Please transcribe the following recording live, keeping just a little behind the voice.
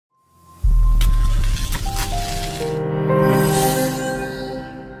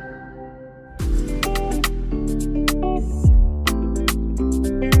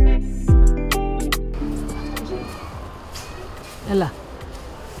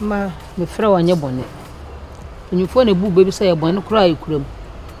Ma me frɛ wanye bɔne. Nyufo na bu baby say bɔne kura ikuram.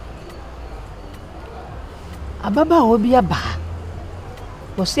 Ababa obi aba.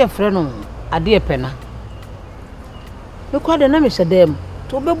 Wo se frɛ no ade epena. Me kwa de na me hyedam.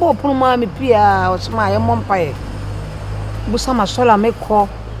 To bebo pono ma me pia o se ma ye mompae. Busa ma sola me kɔ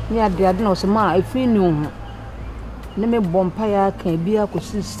ni ade ade na o se ma afin ni ho. Ne me bompae aka bia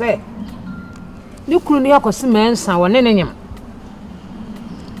kosi se. Ni kuru ni akosi mensa wo ne nyem.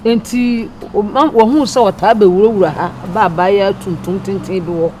 Enti wo hu se o ta ba wurawura ha ba ya tuntum tintin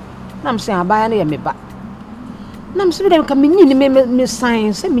bi wo. Na me se abaya na ye me ba. Na me se bi dem ka menyi ni me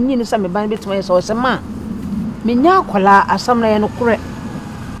san se menyi ni se me ba betuma ye se o se ma menya akola asam na ye no kure.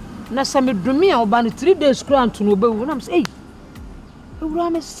 Na se me dumi a oba no 3 days kura anto no obewu na me se ewura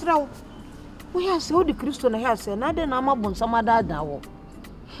me srawo. Wo ya se o di Kristo na ya se na de na amabonsam ada wo.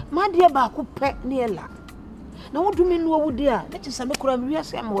 Ma de ba ko pe na ye la. Na wo dumi no wo di a na che se me kura me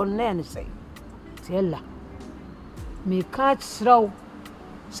wiase am won na ne se. Te la. Me ka srawo.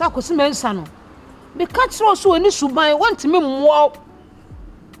 Sa ko se mensa no. Me ka srawo so ani suban want me mmo.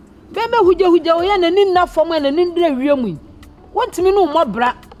 Bebe hujja o ya na ni na fom na ni ndra wiamu. Want me no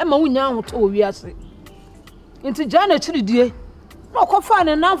mobra e ma wonya ahoto o wiase. Nti ja na chiridie. Na okofa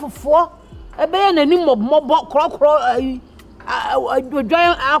ne nanfofo ebe ya na ni mobbo krokro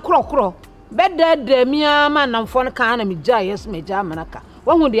adwan akrokro. Beda mia ma namfo no ka na me ja yes me ja manaka.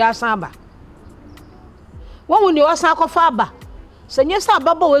 Wo hu de asan aba. Wo hu de wasan akofa aba. Senye sa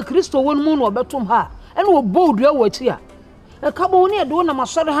baba we Kristo won mu no obetom ha. E na obodu awachi a. E ka bo ne do na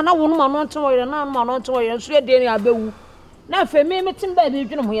masore ha na wonu ma no nten wo yere na ma no nten wo yere so ye de ne abewu. Na fe me metim ba bi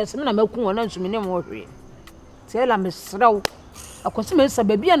dwene ho yesem na maku wona nsumi ne mo hwe. Te la me sraw. Akosi me sa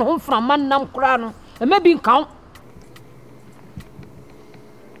babia ne ho mfra man nam kura no. E ma bi nkan.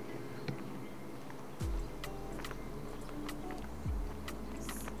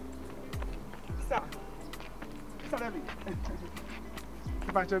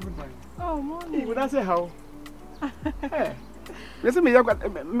 Oh, morning. Would I say how? Yes, me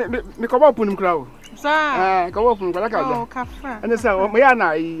come up on crowd. Sir, come up on oh, cafe. And so, my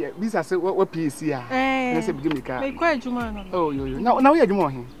Anna, this has what piece here. And I said, give me car. Make quite Jumano. Oh, you now we are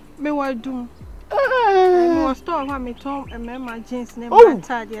doing. Me what do? I was told what me Tom and my jeans name. Oh,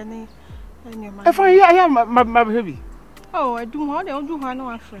 tidy and if I am my heavy. Oh, I do more than do one of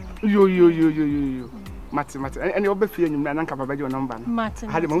my friends. You. Mati, and you'll be feeling you and Papa your number. Martin,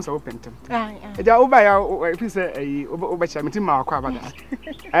 I had a most open. I will buy if you say a overchamity mark.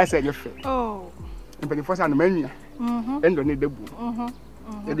 I said your friend. Oh, and when you force on the menu, and don't need the book.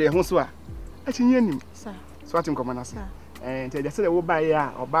 The Honswa. I see him, sir. Swatting common, sir. And they said, I will buy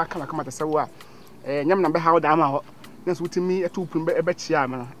or back and come at the Sawa. And Yam number how damn out. That's what to me a 2 bet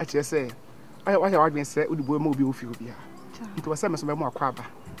I just say. I was been said, would be mobile for you. It was some more crabber.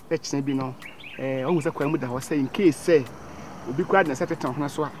 Let's be no. Almost a crime with our saying case say, will be quite a certain time.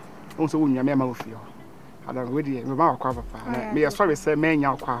 Also, when your mamma will feel. I don't really remember crab. May I sorry say, man,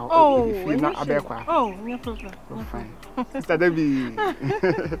 your crowd. Oh, not a bear crowd. Oh, no problem. Fine. Mr. Debbie.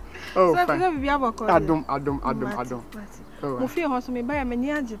 Oh, fine. I don't. Oh, feel horse me by a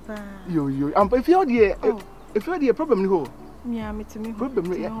mania Japan. You, if you're the problem, who? Yeah, me to me.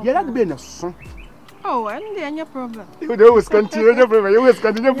 Problem, you're not being a son. Oh, and then your problem. You always continue your problem. You always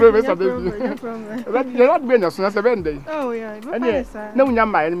continue your problem. You're not being a son as a vendor. Oh, yeah. No, young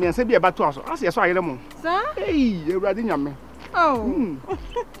man, and say be about 2 hours. I see a sorry them. Sir? Hey, you're ready, young man. Oh,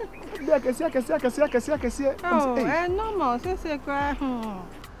 I can see. oh, and no more, since I cry.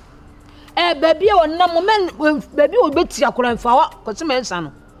 Baby, or no moment, baby will bet you couldn't for Cosman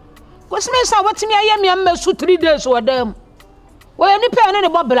son. Cosman, what's me? I am a 3 days or them. Well, any pen in a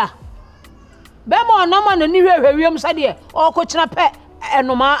bobbler. Bemo na ma na ni hwehwem sade o ko kina pe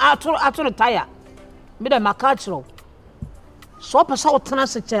enoma ato retire me da makachro so pesa o tena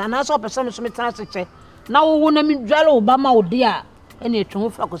seche na so pesa me so me tena seche na wo na mi dwale o ba ma o de a ene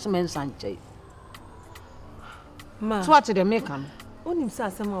etwo fa ko se men sanche ma so what the make am onim say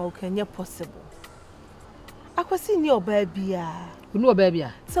asem a o kan ye possible akwasi ni oba bia unu oba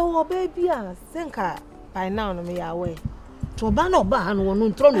bia so oba bia senka by now no me ya we to oba na oba ha no wo no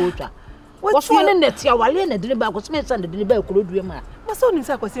ntro no otwa what's one in the tia wale na dine ba ko se san de dine ba ko rodue ma ma so nim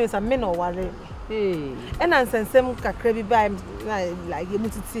say akwasi say me no wale and ansensem kakra bi ba like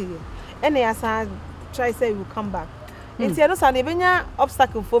emutiti and ya san try say we come back enti no san ebenya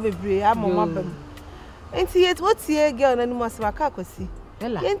obstacle for bebre amoma bam enti yet what tie girl na nimu asema ka akwasi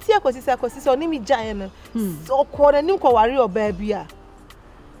enti akwasi so nimi gyan no so ko na nim ko ware oba bia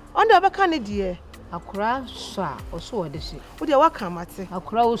on the obeka ne die akura sha oso odese wo de waka mate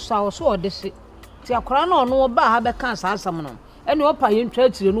akura sha oso odese ti akura na ono ba ha be kan asasam no ene opa ye ntwa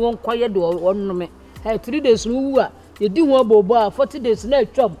tire no wonkoye de onome 3 days no wu a ye di ho abobo a 40 days na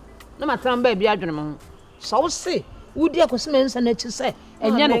atwam na matran ba bia adwene mo so wo se wudi akosime nsa na chi se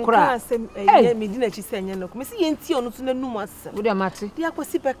enye no kora eh me di na chi se enye no me se ye nti ono to na num asem wudi amate di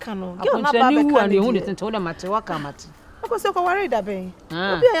akosi be ka no ge ona ba be ka no hu de tente wudi amate waka amate akosi ko worry da ben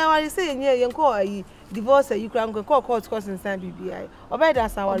obi ya worry say enye ye nko ayi divorce you kran nko court course nsan BBI obi da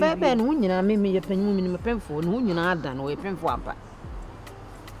san worry obi be no hu nyina me ye panyimu me pemfo no hu nyina ada no ye pemfo apa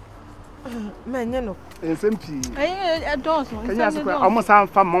menye no SMP adults kanya so almost am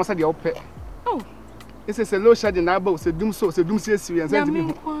fam mo se de ope ese se low shedding na ba se dum so se dum se experience enti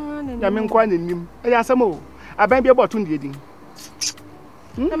bi ya me nkwa nanim e ya asem o aban bi e botun de din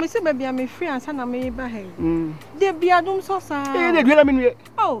na me se ba bia me free ansa na me ba he de bia dum so sa de dua na me nue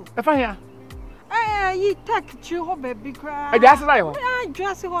e fa hia yi tak chi ho ba bi kra e de ase lai ho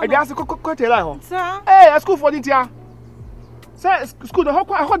dress ho e de ase ko te lai ho sa school for din tia say school no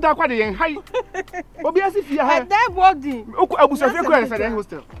ho da kwa de yen hai obi ase fie ha that body abusu fie ko se de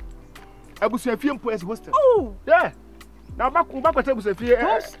hostel abusu fie mpo as hostel yeah na ba kwata abusu fie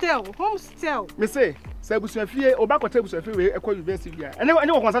hostel me say abusu fie oba kwata abusu fie we ekwa university bia ene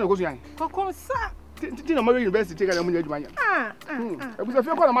wo konsa no ko so yan kokonsa ti na Mary University ga na mu nyaduma yan abusu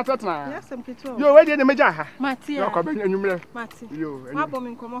fie ko na matatna yes am kito yo we de na meja ha Mati yo ko ben anyumre Mati yo ma bo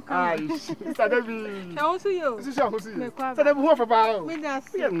min komo ka ai sadabi ka onsu yo si sha ho si sadabi ho fa ba me da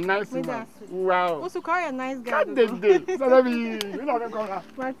yeah nice wow onsu ka ya nice guy sadabi you know dem ko na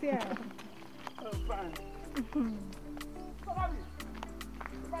Mati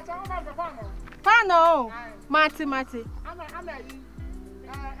Pano Mati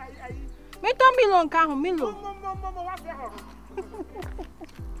me to Milo nka ho Milo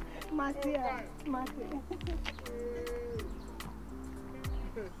Mati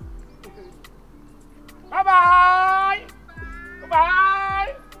bye bye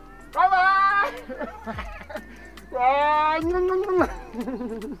bye bye bye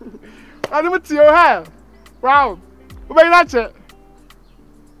I don't see your hair. Wow. Where you at?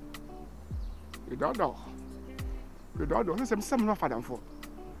 You don't know. This is something for them for.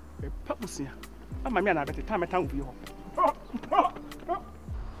 A purpose here. I'm a man. I better time I town for you.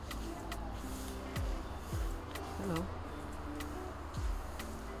 Hello.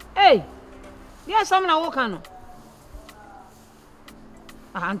 Hey. Yes, I'm not walking.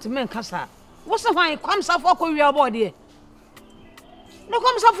 Auntie men kasa. What's the why comes off walk with your body? No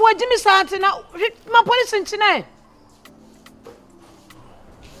comes off where Jimmy started now. My police in China.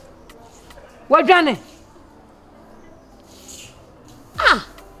 What Johnny?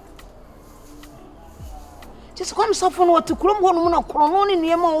 Just comes off on what to crum one of Crononi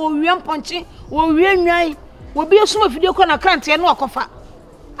near my own punching or real will be a small video con account and walk off. I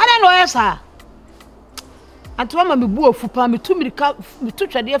don't know, sir. And to my boo for Pammy 2 minutes, 2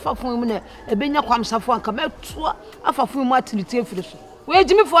 tradia for women, a benya comes off one come out to a few Martin the tail for the where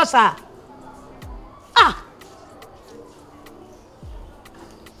Jimmy for, sir?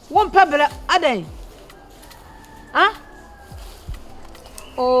 One pebble a day.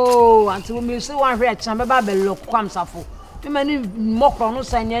 Oh, until we see one red chamber babel comes off. You may mock on no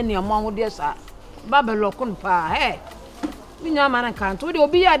sign any among dear sir. Babel couldn't pa, hey. We know man can't. Would you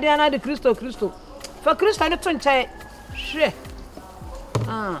be a Diana de Cristo? For Christo, I don't say, shit.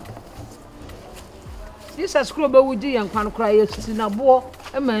 This is screw about with you and can't cry. It's in a boar,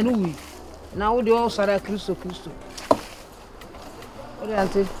 a man who now would you also like Cristo?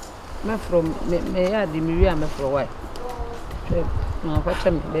 Auntie, me from me, I did me for a while. No, watch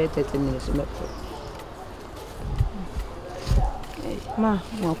me better 10 minutes. Ma,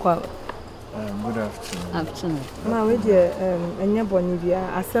 good afternoon. Ma, we dear, and your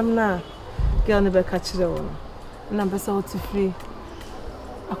bonivia, asem na girl never catch the one. And I'm better to free.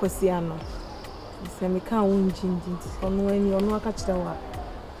 I could see Anna. Say me can't win Jinjin. So no when you no catch the one.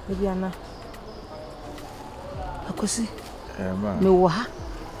 Maybe Anna. I could see. Me wa.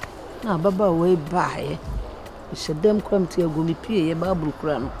 Na baba we buy. She dem kwam te agomi pie ye babru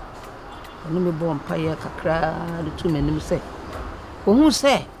kura no. Ono me bo mpaye kakra de tu manim se. Ohun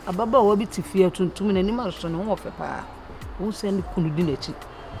se ababa wo bi ti fie tuntum na nim aso no wo fe pa. Ohun se ne kunu di na chi.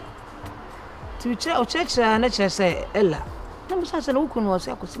 Ti che o cheche na che se ella. Na musa se na ukunu wo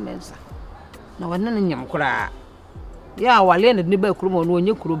se akosi mensa. Na wanna na nyam kura. Ya wale na ne ba kuruma no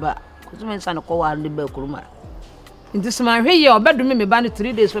onye kuruba. Akosi mensa na ko wa ne ba kuruma. Nti se man hwe ye obedumi me ba ne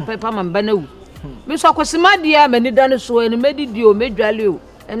 3 days pepa man ba na wu. Me so akwasima dia mani dane so eni medidi o medwale o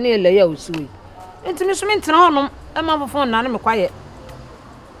ene ele ya osuwe enti me so me ntena honom e ma fofo na me kwaye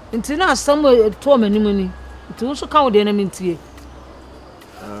enti na asam to manimu ni enti wo so ka wo de na mentie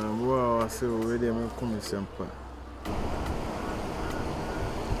Wow, I say we dey me come sempa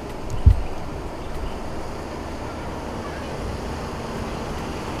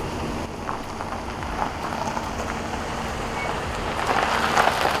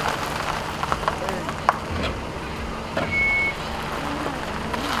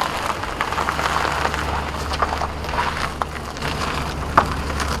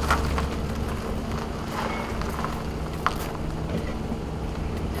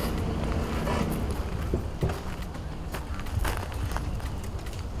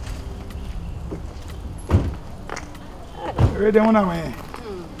Where do you want me?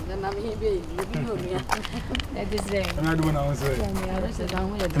 Then I'm here, baby. That is there. I'm not doing I say.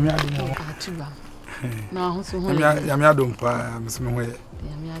 Now, so Yamia don't pay, Miss Moy.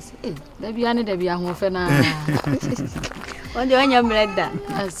 There be any, there be a home for now. When the one you read that,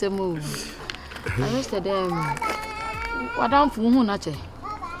 As a move. I wish that what I'm from who not.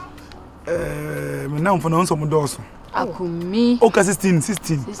 Now for no some doors. Akumi. Okay, 16.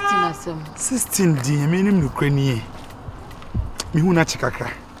 16 D, meaning Ukraine. Me who not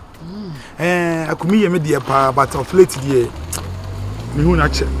chikaka. Akumi, me dear pa, but of late dear. Me who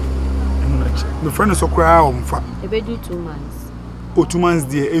not check. My friend is so crowd. it be 2 months. Oh, 2 months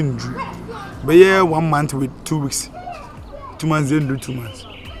dear Andrew. But yeah, 1 month with 2 weeks. 2 months Andrew, 2 months.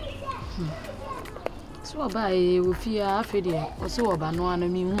 So by you fear after the or so about no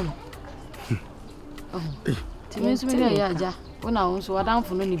one me. Timmins me ya when I was so down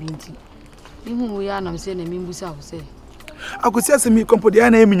for no binti. Who we are, I'm saying a mimbusa say. I could say me company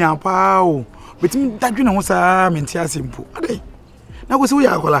name in your pow. But that you know what's a mentia simple. Now was we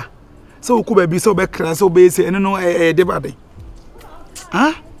are. So could be so back class so base and no a debate.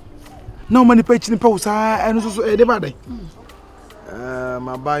 Huh? No money page in post and also a debate.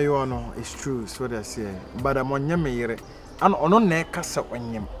 My bio no is true, so they say. But I'm on Yamere and on neck cassa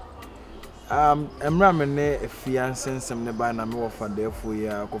on him. I'm ramming a fiancé, some nearby and I'm off and therefore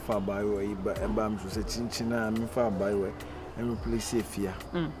ya go far by way, but a bam to say chinchina and far by way and replace a fear.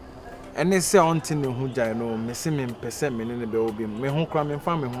 And they say on tin who I know, missing him per se in the baby, me home cramming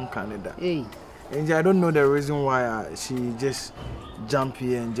family home Canada. And I don't know the reason why she just jump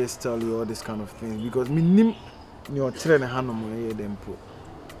here and just tell you all this kind of things because me your train hand on my them put.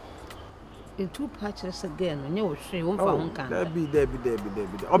 In 2 patches again, when you see one for one can. Debbie.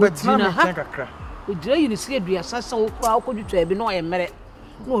 Oh, but Tina Hanka. Would you see a dear Sasso? How could you tell me no I married?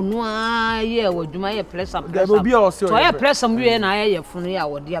 No, yeah, would you my place up? There will be also a press some you and I from the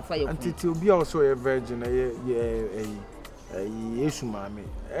hour, dear fire. And it will be also a virgin, yes, mammy.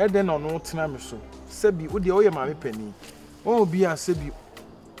 Then on no time so. Sebi, would the oil mammy penny? Oh, be a Sebi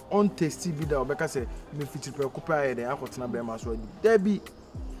on tasty video because me feature preoccupied and I got to number my sword. Debbie.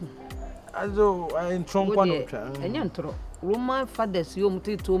 As though I am trunk one and yantro. Roman fathers, you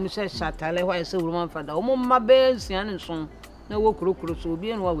to me say Shatale, why I say Roman father. Oh, my bears, and son. No work, so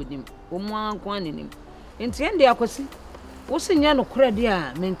be and with him. One coin in him. In the end, the aquasi. What's in Yano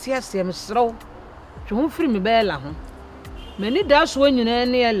Credia, Mentias, I'm slow. To whom free me bella. Many does when you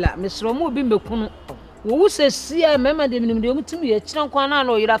near la, Miss Romo Bimbo. Who says, see, I remember them to me a chunk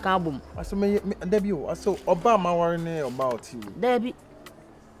or Iraq album. I saw me debut. I saw Obama warning about you. Debbie.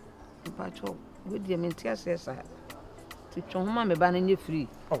 Patrol, good dear Mentias, yes, I have. To Choma me banning you free.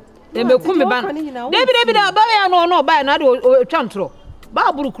 Oh, they may come ban. David, no, by another chantro.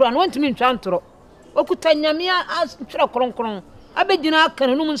 Barbara Crown went to me chantro. Okutanyamia as Chokron. I bet you not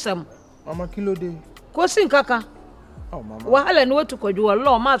can no some. Mama kilo day. Cousin Kaka. Oh, Mama. Well, and what to call you a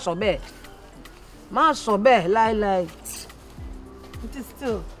law, Mass or bear. Mass or bear, lie. It is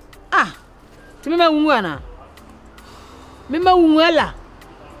still. Ah, to me, my woman. Mima Wella.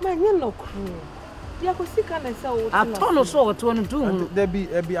 Man, you're no cruel. You could see can I say I don't know what to do. There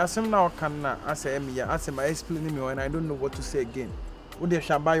be a some now can I say me, I say my explaining me and I don't know what to say again. Would they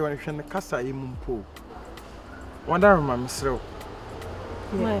shall buy you and the casa in Mumpo? Wonder, Mamma Sro.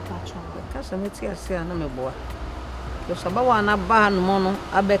 My patron. The casa makes you say, I'm a boy. The Sabawana ban mono,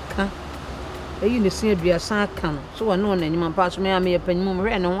 Abeka. A unison be a son can, so I know any man pass me, I may a penny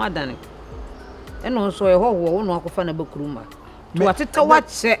ran and what done it. And also a whole one walk of a book room. What it what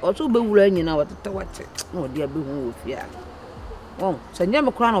say, or to be learning now what it what it. Oh, dear, be who fear. Oh, so never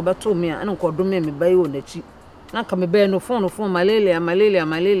crown over to me and uncle do me by you on the cheap. Now come a bear no phone for malaria,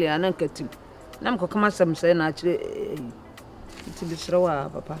 and uncle too. Now come as some say naturally to be slow,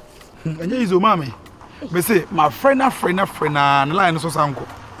 papa. And you, mammy. But say, my friend, and line so uncle.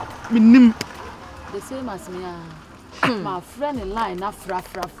 Minim the same as me. My friend in line, not fra,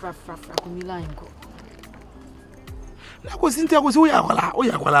 me line go. I was in there was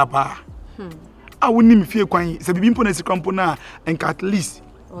Oyakwala. I wouldn't even feel quite a bimponess compona and at least.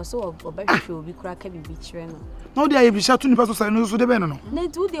 Or so, or better will be cracking beach. No, they are shouting person, so I know so the banner. They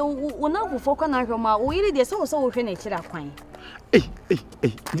do the one now for Conaroma, really, they're so finished at quine. Hey,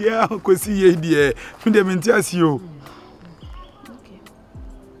 dear, because see, dear, fundamentas you.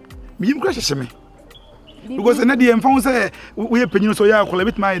 Beam crashes me. Because another and found say, we are penny so ya call a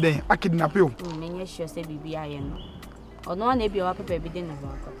bit my day. I kidnap you. Many sure say BBI. Or no one may be up a baby dinner.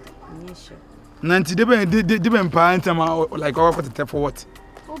 Sure. Nancy didn't pint like our for what?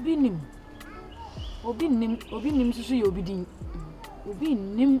 Obinim to see Obidin.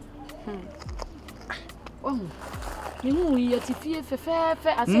 Obinim. Oh, Me hu yi atifie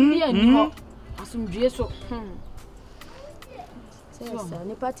fefefe asem bi ani ho. Asumdue so. So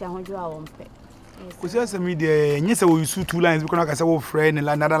ni party ahonjo a wonpe. Kosi asem de nyese wo use 2 lines because na ka say wo friend ni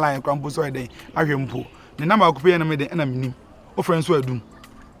another line kwampo so eden ahwempo. Ne number akupe na me de na minim. Wo friend so adum.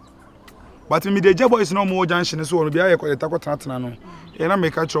 But me the boys no more junction so no bia ye kweta kwatana no. E na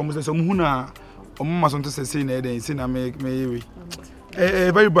make catch omo say mu hu na omo ma so to say na eden say na me yewe.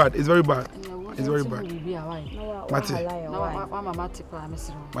 Very bad. It's very bad. It's very bad. Mate.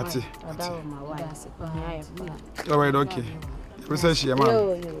 Mate. All right, okay. Research your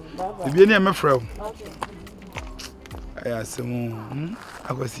man. If you need me friend. I say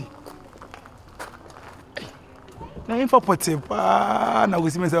I go see. Na info pote pa na go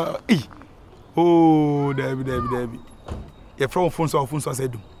see me say eh. Oh, Debbie. Your phone so say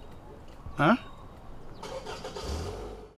do. Huh?